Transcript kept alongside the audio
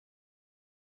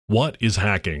What is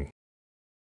hacking?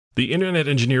 The Internet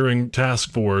Engineering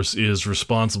Task Force is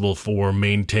responsible for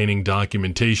maintaining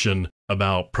documentation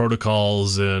about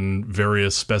protocols and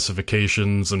various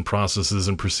specifications and processes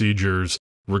and procedures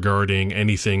regarding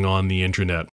anything on the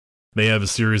Internet. They have a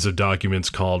series of documents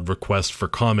called Request for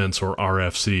Comments, or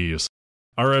RFCs.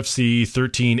 RFC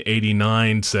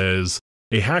 1389 says,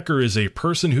 "A hacker is a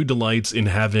person who delights in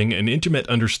having an intimate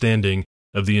understanding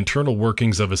of the internal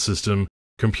workings of a system,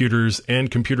 computers, and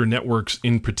computer networks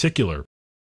in particular."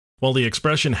 While the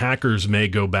expression hackers may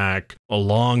go back a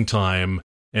long time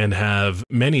and have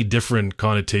many different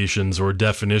connotations or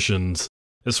definitions,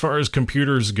 as far as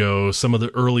computers go, some of the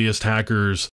earliest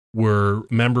hackers were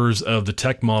members of the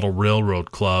Tech Model Railroad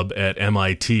Club at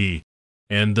MIT,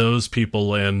 and those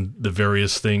people and the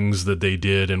various things that they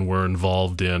did and were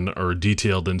involved in are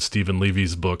detailed in Stephen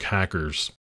Levy's book,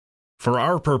 Hackers. For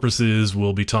our purposes,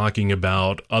 we'll be talking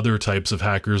about other types of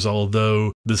hackers,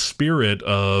 although the spirit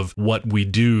of what we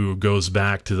do goes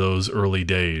back to those early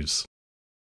days.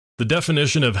 The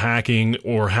definition of hacking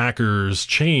or hackers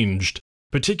changed,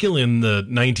 particularly in the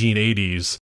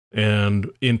 1980s,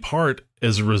 and in part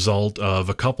as a result of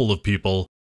a couple of people.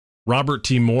 Robert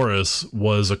T. Morris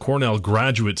was a Cornell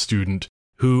graduate student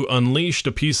who unleashed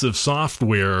a piece of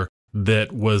software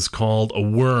that was called a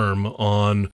worm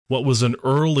on what was an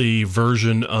early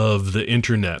version of the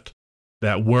Internet.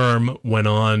 That worm went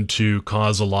on to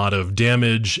cause a lot of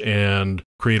damage and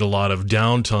create a lot of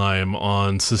downtime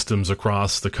on systems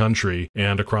across the country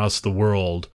and across the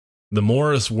world. The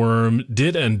Morris worm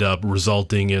did end up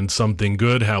resulting in something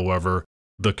good, however.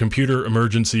 The Computer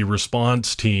Emergency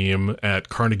Response Team at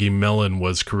Carnegie Mellon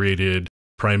was created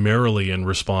primarily in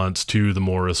response to the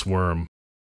Morris worm.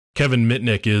 Kevin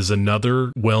Mitnick is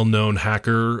another well-known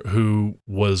hacker who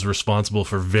was responsible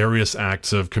for various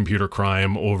acts of computer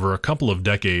crime over a couple of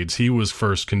decades. He was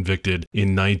first convicted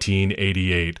in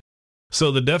 1988.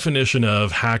 So the definition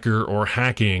of hacker or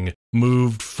hacking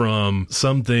moved from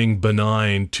something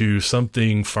benign to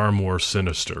something far more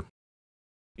sinister.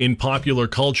 In popular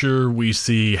culture, we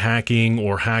see hacking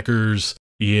or hackers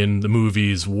in the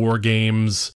movies War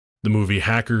Games, the movie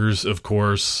Hackers, of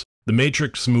course, the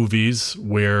Matrix movies,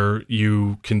 where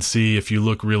you can see, if you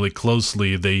look really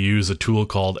closely, they use a tool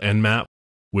called Nmap,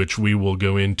 which we will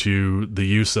go into the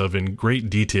use of in great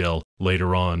detail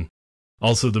later on.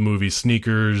 Also the movie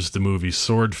Sneakers, the movie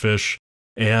Swordfish,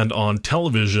 and on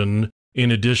television, in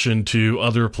addition to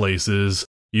other places,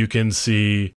 you can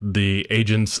see the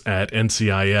agents at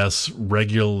NCIS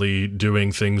regularly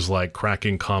doing things like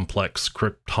cracking complex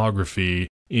cryptography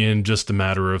in just a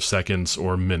matter of seconds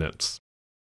or minutes.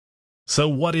 So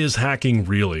what is hacking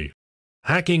really?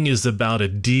 Hacking is about a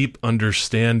deep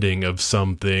understanding of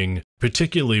something,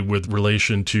 particularly with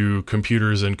relation to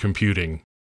computers and computing.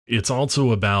 It's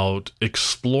also about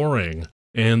exploring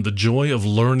and the joy of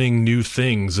learning new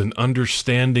things and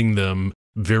understanding them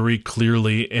very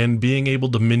clearly and being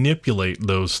able to manipulate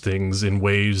those things in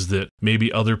ways that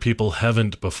maybe other people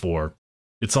haven't before.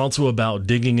 It's also about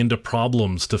digging into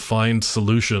problems to find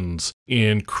solutions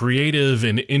in creative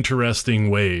and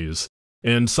interesting ways,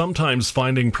 and sometimes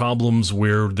finding problems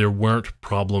where there weren't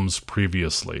problems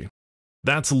previously.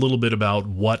 That's a little bit about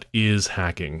what is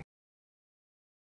hacking.